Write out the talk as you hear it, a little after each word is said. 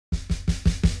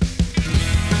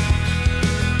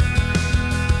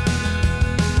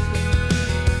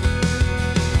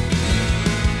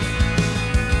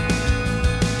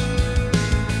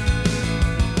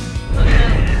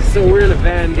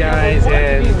van, guys,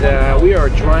 and we are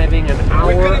driving an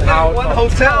hour out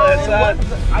of town.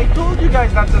 I told you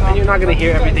guys that's enough. And you're not gonna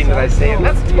hear everything that I say, and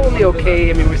that's totally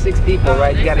okay. I mean, we're 6 people,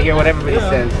 right? You gotta hear what everybody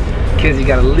says, because you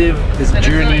gotta live this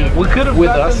journey with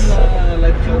us.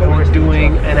 We're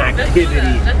doing an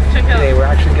activity today. We're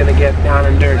actually gonna get down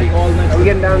and dirty. Are we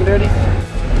getting down and dirty?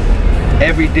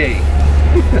 Every day.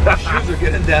 Shoes are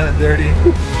getting down and dirty.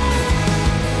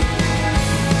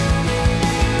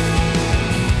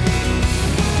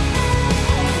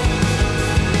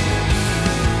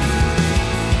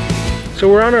 So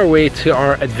we're on our way to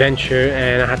our adventure,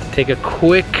 and I have to take a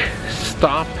quick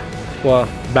stop, well,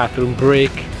 bathroom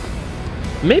break.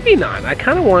 Maybe not. I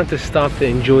kind of wanted to stop to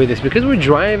enjoy this because we're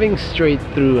driving straight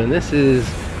through, and this is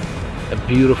a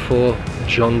beautiful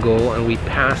jungle, and we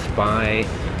pass by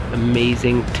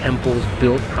amazing temples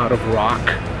built out of rock.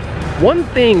 One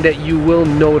thing that you will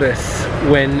notice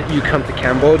when you come to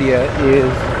Cambodia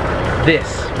is this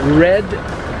red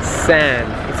sand.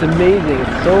 It's amazing.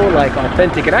 It's so like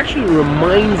authentic. It actually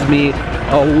reminds me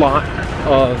a lot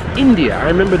of India. I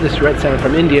remember this red sand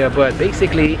from India, but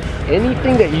basically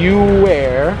anything that you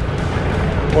wear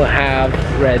will have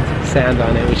red sand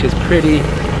on it, which is pretty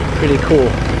cool.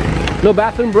 No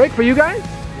bathroom break for you guys?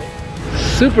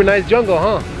 Super nice jungle,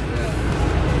 huh?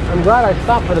 I'm glad I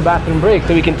stopped for the bathroom break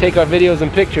so we can take our videos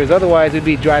and pictures. Otherwise we'd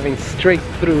be driving straight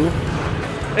through.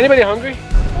 Anybody hungry?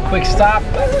 Quick stop.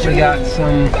 We got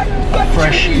some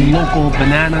fresh local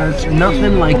bananas.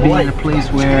 Nothing like being in a place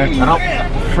where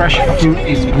fresh fruit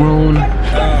is grown.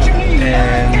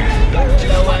 And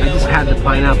I just had the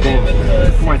pineapple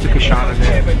before I took a shot of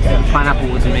it. The pineapple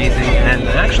was amazing, and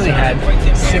I actually had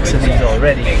 6 of these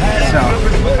already. So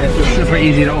it's super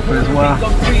easy to open as well.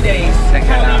 Check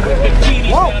that out.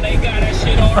 Whoa!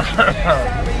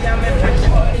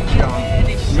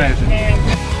 Amazing.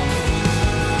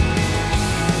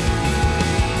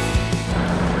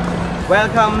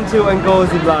 Welcome to Jungle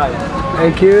Ziplining.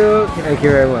 Thank you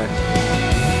very much.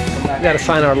 We gotta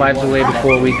sign our lives away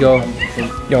before we go.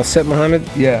 Y'all set, Mohammed?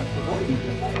 Yeah.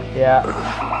 Yeah.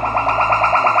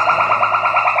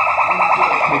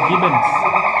 The gibbons.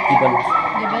 Gibbons?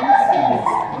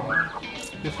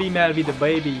 The female with the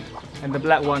baby, and the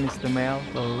black one is the male.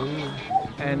 Oh.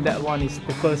 And that one is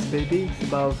the first baby. It's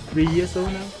about 3 years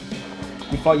old now.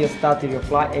 Before you start your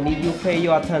flight, I need you pay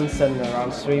your attention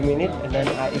around 3 minutes, and then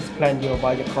I explain you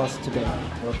about your course today.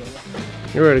 Okay.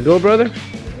 You ready to go, brother?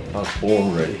 I was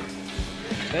born ready.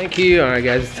 Thank you. Alright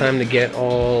guys, it's time to get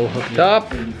all hooked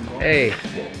up. Hey,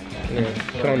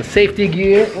 put on the safety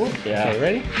gear. Oh, Yeah. Okay,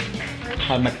 ready?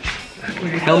 Helmet.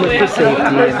 Helmet for safety.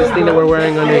 And this thing that we're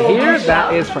wearing under here,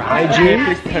 that is for hygiene.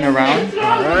 Please turn around.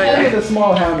 Alright. A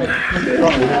small helmet.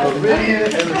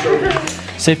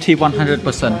 Safety 100%.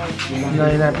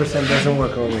 99% doesn't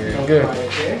work over here. Good.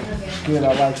 Good,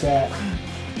 I like that.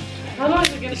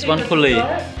 This one pulley.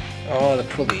 Oh, the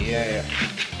pulley. Yeah.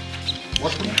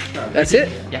 That's it?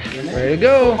 Yeah. Ready to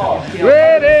go.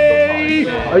 Ready!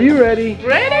 Are you ready?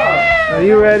 Ready? Are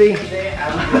you ready?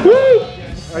 Woo!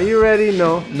 Are you ready?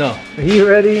 No. No. Are you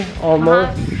ready?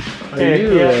 Almost. Are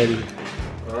you ready?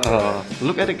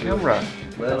 Look at the camera.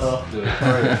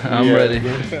 I'm ready.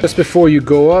 Just before you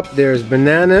go up, there's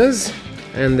bananas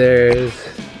and there's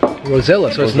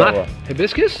rosella. So it's not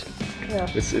hibiscus? Yeah.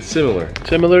 It's similar.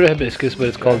 Similar to hibiscus, but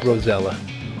it's called rosella.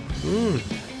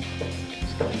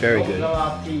 Very good.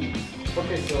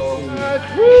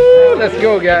 Woo! Let's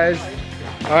go, guys.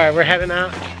 All right, we're heading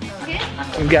out.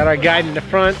 We've got our guide in the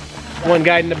front, one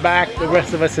guide in the back, the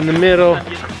rest of us in the middle.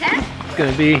 It's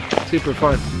gonna be super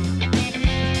fun.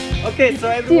 Okay, so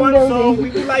everyone, so we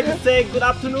would like to say good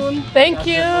afternoon. Thank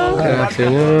you. Good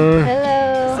afternoon.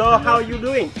 Hello. So how are you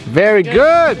doing? Very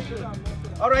good.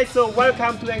 Alright, so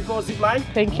welcome to Jungle Ziplining.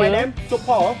 Thank My you. name is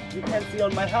Paul. You can see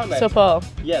on my helmet. So Paul.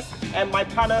 Yes, and my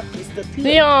partner is the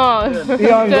Leon.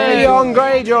 Leon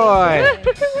Greyjoy.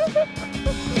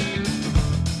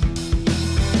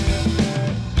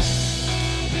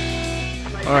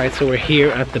 Alright, so we're here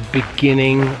at the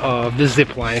beginning of the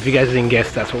zip line. If you guys didn't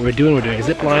guess, that's what we're doing. We're doing a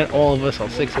zip line, all of us, all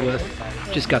 6 of us.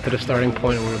 Just got to the starting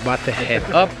point and we're about to head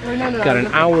up. Got an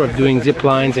hour of doing zip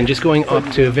lines and just going up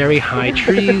to very high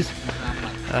trees.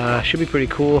 Should be pretty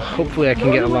cool. Hopefully I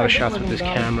can get a lot of shots with this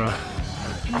camera.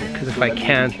 Because if I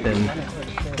can't, then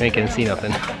you ain't gonna see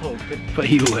nothing. But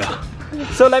you will.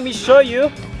 So let me show you.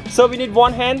 So we need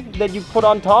one hand that you put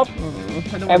on top,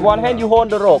 and one hand you hold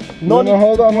the rope. No,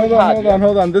 hold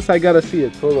on. This I gotta see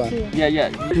it. Hold on. Yeah.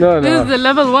 No. This is the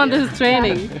level 1, this is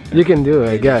training. You can do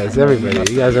it, guys.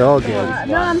 Everybody. You guys are all good.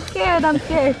 No, I'm scared.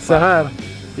 Sahar,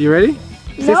 you ready?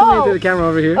 Say something to the camera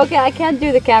over here. Okay, I can't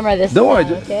do the camera this Don't worry,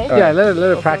 time, okay? Yeah, let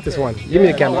her practice one. Give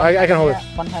me the camera. I can hold it.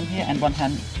 One hand here and one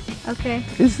hand. Okay.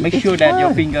 Make sure that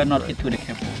your finger not hit to the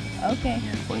camera. Okay.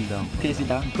 Point down. Okay, sit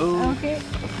down. Go. Okay.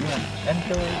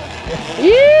 Enter.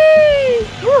 Yay!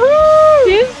 Woohoo!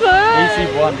 This one! Easy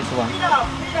one, this one.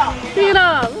 Speed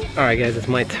up! Alright guys, it's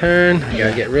my turn. I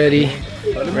gotta get ready.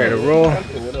 Ready to roll.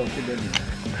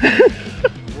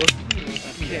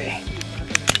 Okay.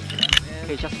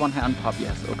 Okay, just one hand on top,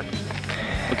 yes, okay.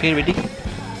 Okay, ready?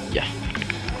 Yeah.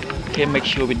 Okay, make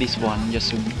sure with this one, just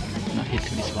zoom, not hit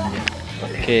to this one yet.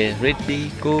 Okay,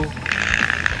 ready, go.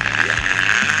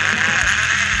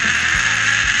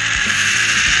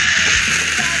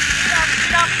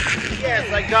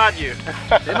 Yes, I got you.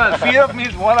 Feet up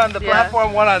means one on the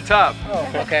platform, one on top. Oh,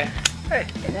 okay.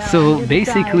 So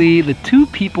basically, the two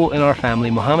people in our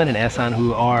family, Mohammed and Ehsan,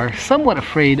 who are somewhat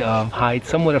afraid of heights,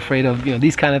 somewhat afraid of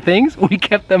these kind of things, we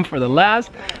kept them for the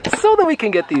last so that we can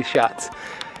get these shots.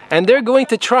 And they're going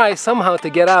to try somehow to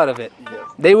get out of it.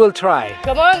 They will try.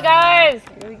 Come on, guys!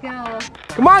 Here we go.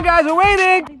 Come on, guys, we're I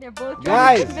waiting. think they're both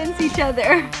trying to convince each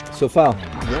other. So Fal,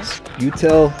 you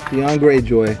tell the young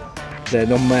Greyjoy that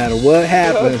no matter what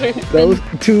happens, those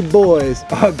two boys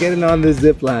are getting on the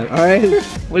zip line. All right?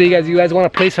 What do you guys want to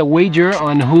place a wager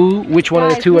on which one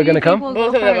of the two are going to come?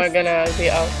 Both of them are gonna be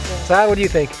out. Sai, what do you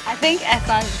think? I think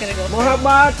Ehsan is gonna go first.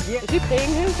 Muhammad! Is he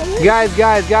paying him something?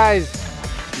 Guys.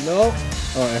 No?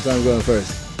 Oh, that's I'm going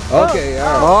first. Okay, all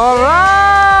right. All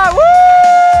right. Woo!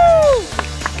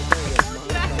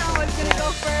 Ehsan was gonna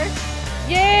go first.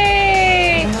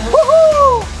 Yay!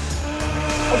 Woohoo!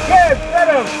 Okay,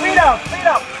 better. Feet up.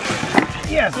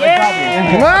 Yes,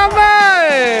 Yay! Mama!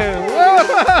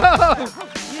 Whoa!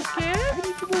 You scared?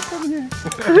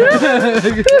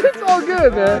 It's all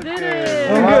good, man. Did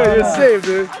it? I'm good. You're safe,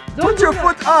 dude. Put your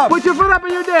foot up. Put your foot up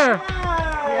and you're there.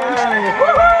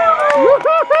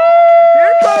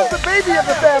 Here comes the baby of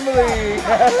the family.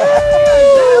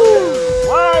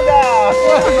 Wanda.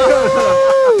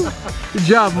 Good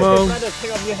job, Mom.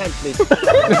 Take off your hand, please.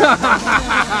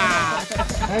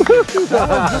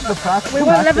 We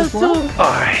want level 2.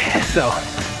 Alright, so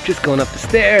just going up the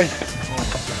stairs.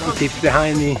 Some peeps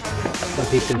behind me, some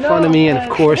peeps in front of me, and of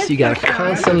course you gotta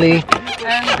constantly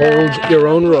hold your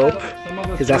own rope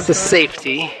because that's the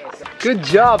safety. Good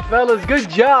job, fellas. Good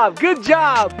job.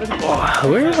 Oh,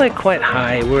 we're like quite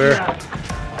high. We're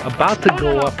about to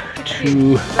go up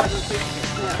to,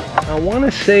 I want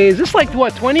to say, is this like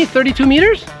what, 20, 32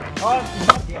 meters?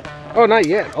 Oh, not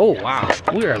yet. Oh, wow.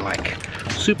 We are like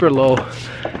super low.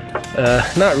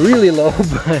 Not really low,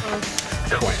 but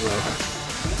quite low.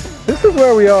 This is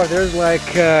where we are. There's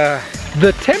like,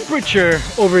 the temperature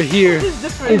over here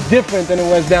is different than it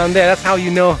was down there. That's how you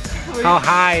know how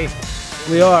high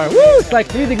we are. Woo! It's like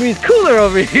 3 degrees cooler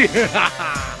over here.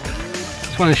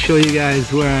 Just want to show you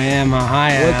guys where I am, how high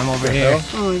I am over here.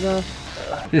 Oh my god.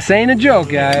 This ain't a joke,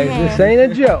 guys. This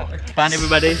ain't a joke. Fun,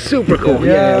 everybody. Super cool.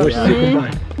 Yeah, we're super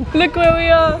fun. Look where we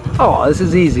are. Oh, this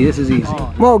is easy. This is easy.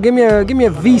 Mo, give me a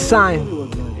V sign.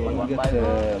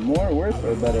 More, worse,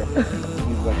 or better?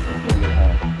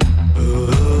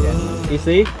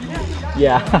 Easy?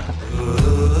 Yeah.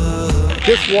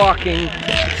 Just walking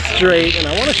straight, and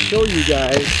I want to show you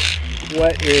guys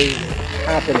what is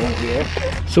happening here.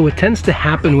 So what tends to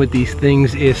happen with these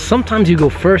things is sometimes you go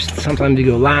first, sometimes you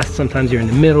go last, sometimes you're in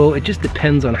the middle. It just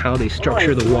depends on how they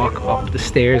structure the walk up the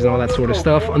stairs and all that sort of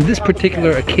stuff. On this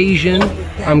particular occasion,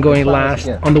 I'm going last.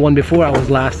 On the one before, I was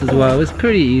last as well. It was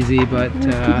pretty easy, but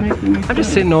I'm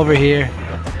just sitting over here,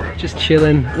 just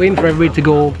chilling, waiting for everybody to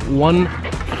go one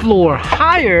floor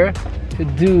higher to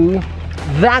do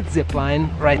that zip line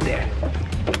right there.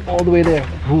 All the way there.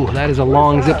 Ooh, that is a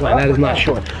long zip line. That is not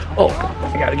short. Oh,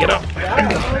 I gotta get up.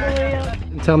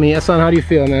 Tell me, Ehsan, how do you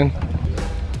feel, man?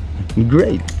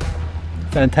 Great.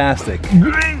 Fantastic.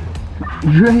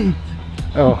 Great.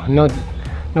 Oh, no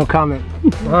comment.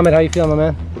 Mohammed, how you feel, my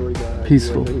man?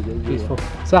 Peaceful. Peaceful.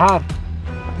 Sahar,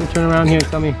 you turn around here and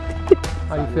tell me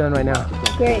how you feeling right now.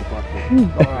 Great.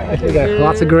 All right, we got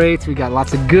lots of greats. We got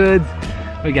lots of goods.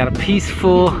 We got a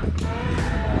peaceful.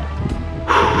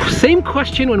 Same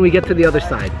question when we get to the other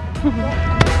side.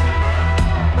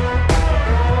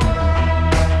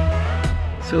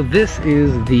 So this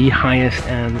is the highest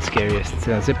and scariest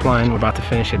zip line. We're about to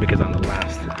finish it because I'm the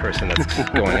last person that's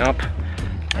going up.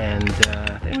 And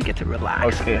then we get to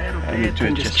relax a little bit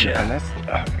and just chill.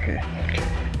 Okay.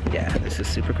 Yeah, this is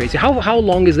super crazy. How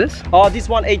long is this? Oh, this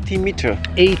one 18 meter.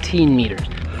 18 meters.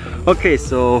 Okay,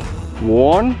 so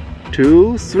 1,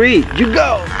 2, 3, you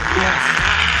go! Yes.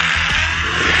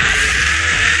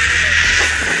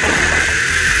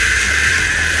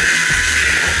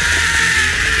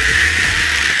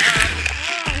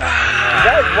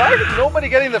 Why is nobody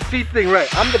getting the feet thing right?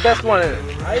 I'm the best one in it.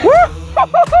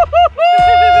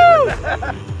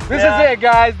 This is it,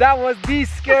 guys. That was the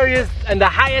scariest and the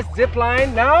highest zip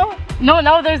line. Now?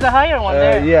 No, there's a higher one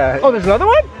there. Yeah. Oh, there's another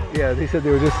one? Yeah, they said they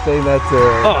were just saying that's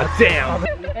Oh, damn.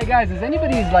 Hey guys, is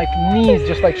anybody's like knees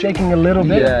just like shaking a little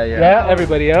bit? Yeah. Yeah,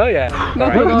 everybody, oh yeah. All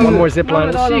right, one more zip line.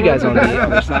 We'll see you guys on the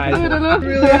other side.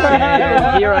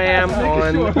 And here I am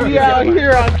on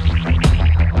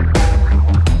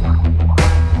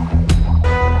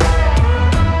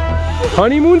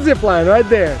honeymoon zip line right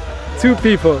there. 2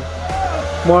 people.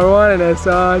 Marwan and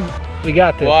Hassan. We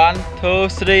got this. 1, 2,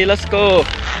 3, let's go. All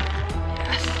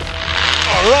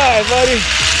right, buddy.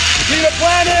 See the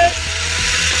planet.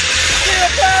 See the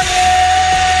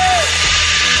planet.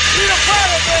 See the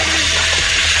planet, baby.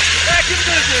 Back in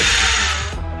business.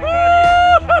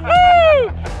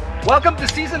 Welcome to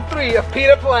season 3 of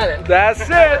Peter Planet. That's it.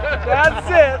 That's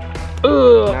it.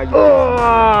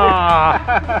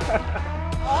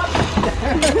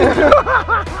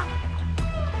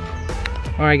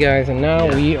 All right, guys, and now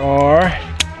we are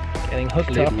getting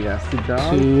hooked up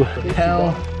to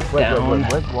rappel down.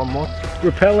 One more.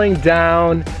 Rappelling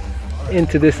down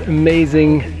into this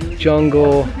amazing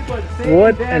jungle.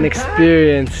 What an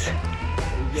experience.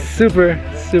 Super,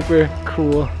 super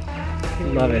cool.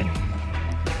 Love it.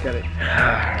 Got it.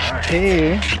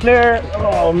 Hey. There.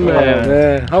 Oh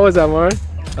man. How was that, Mark?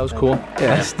 That was cool.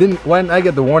 Yeah. I just didn't. When I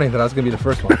get the warning that I was gonna be the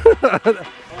first one.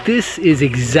 This is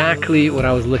exactly what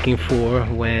I was looking for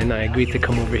when I agreed to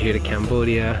come over here to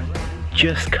Cambodia.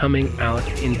 Just coming out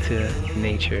into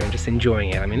nature and just enjoying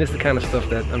it. I mean, this is the kind of stuff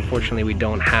that unfortunately we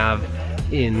don't have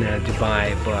in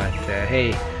Dubai, but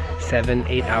hey,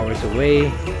 7-8 hours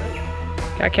away.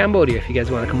 Got Cambodia if you guys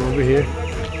want to come over here.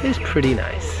 It's pretty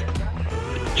nice.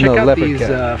 Check out these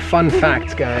fun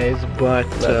facts, guys, but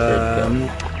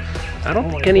I don't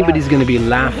think anybody's gonna be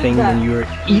laughing when you're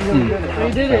eaten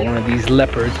by one of these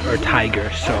leopards or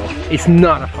tigers, so it's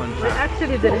not a fun fact. I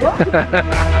actually did it.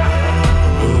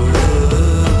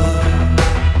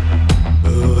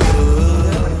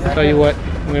 Tell you what,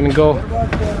 we're gonna go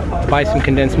buy some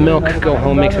condensed milk, go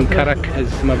home, make some karak,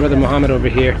 as my brother Muhammad over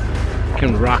here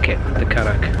can rock it with the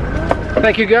karak.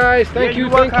 Thank you guys, thank you.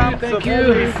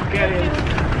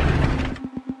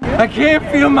 I can't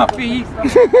feel my feet. I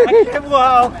can't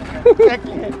walk.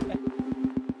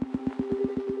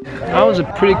 That was a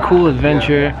pretty cool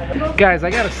adventure. Guys, I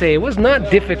gotta say, it was not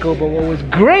difficult, but what was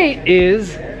great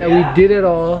is that we did it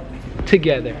all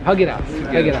together. Hug it out,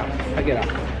 hug it out, hug it out,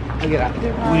 hug it out.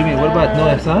 What do you mean? What about no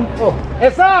Hassan? Oh,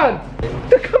 Hassan!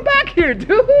 Come back here,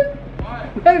 dude!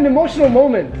 We had an emotional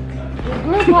moment.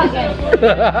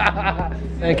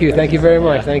 Thank you very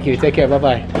much. Thank you. Take care,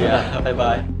 bye-bye. Yeah,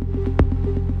 bye-bye.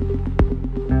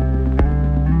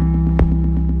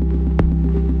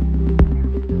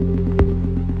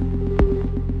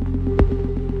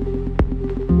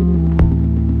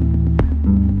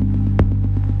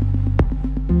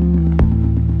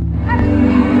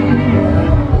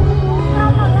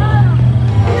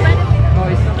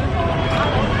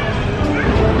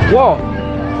 Whoa!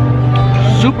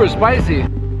 Super spicy.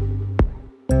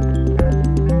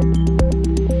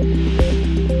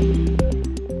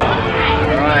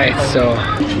 Alright, so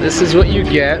this is what you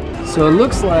get. So it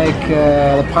looks like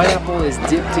the pineapple is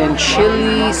dipped in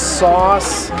chili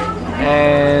sauce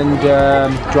and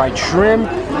dried shrimp.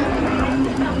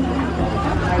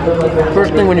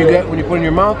 First thing when you put it in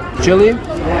your mouth, chili.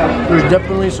 There's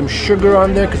definitely some sugar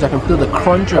on there because I can feel the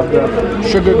crunch of the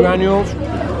sugar granules.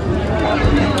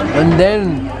 And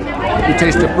then you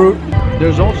taste the fruit.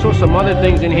 There's also some other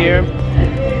things in here.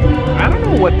 I don't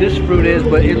know what this fruit is,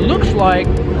 but it looks like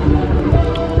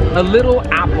a little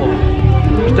apple.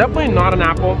 It's definitely not an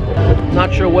apple.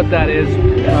 Not sure what that is.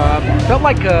 Felt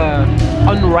like a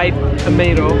unripe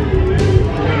tomato.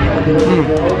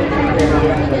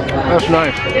 That's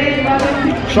nice.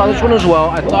 Saw this one as well.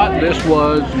 I thought this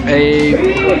was a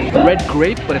red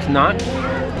grape, but it's not.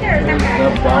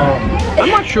 I'm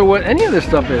not sure what any of this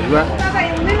stuff is, right?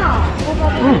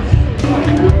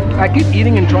 I keep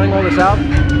eating and trying all this out.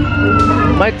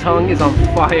 My tongue is on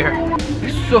fire.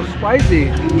 It's so spicy.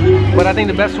 But I think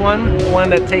the best one, the one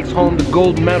that takes home the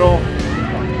gold medal,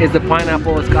 is the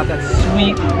pineapple. It's got that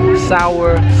sweet,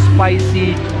 sour,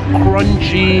 spicy,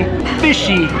 crunchy,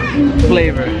 fishy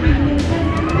flavor.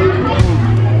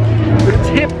 The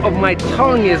tip of my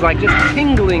tongue is like just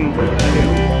tingling.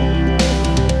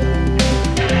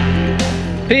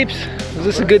 Peeps, was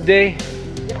this a good day?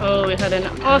 Oh, we had an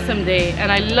awesome day,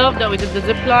 and I love that we did the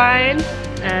zip line,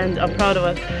 and I'm proud of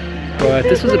us. But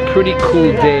this was a pretty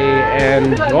cool day,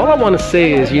 and all I want to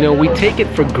say is, you know, we take it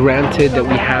for granted that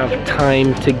we have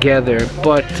time together,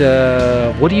 but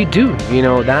what do? You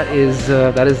know, that is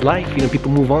life. You know, people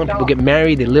move on, people get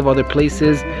married, they live other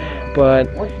places, but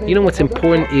you know what's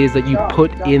important is that you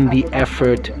put in the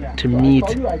effort to meet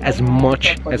as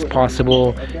much as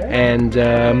possible, and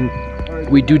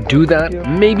we do that,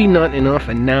 maybe not enough,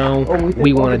 and now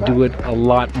we want to do it a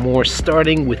lot more,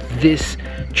 starting with this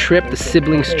trip, the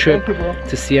siblings trip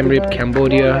to Siem Reap,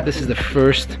 Cambodia. This is the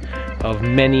first of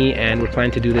many, and we're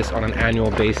planning to do this on an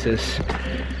annual basis.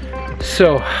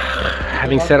 So,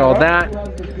 having said all that,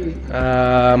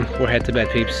 we're head to bed,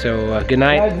 peeps. So good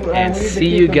night, and see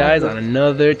you guys on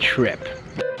another trip.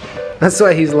 That's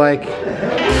why he's like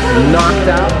knocked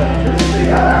out.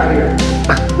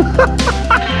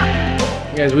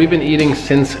 Guys, we've been eating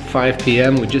since 5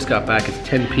 p.m. We just got back, it's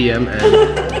 10 p.m.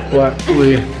 and what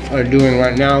we are doing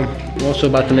right now, we're also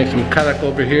about to make some karak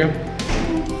over here.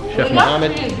 Chef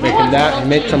Mohammed making that. I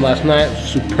made some last night,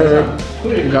 superb.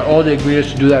 We got all the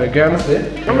ingredients to do that again.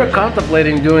 And we're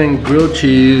contemplating doing grilled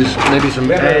cheese, maybe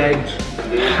some eggs.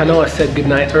 I know I said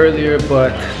goodnight earlier,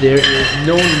 but there is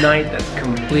no night that's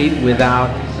complete without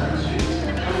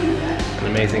an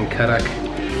amazing karak.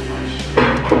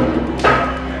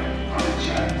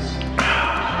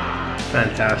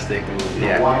 Fantastic.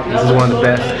 Yeah, this is one of the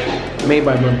best. Made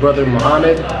by my brother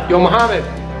Mohammed. Yo, Mohammed!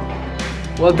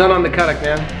 Well done on the karak,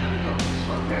 man.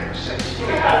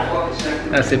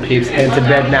 That's it, peeps. Head to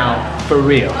bed now. For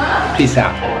real. Peace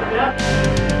out.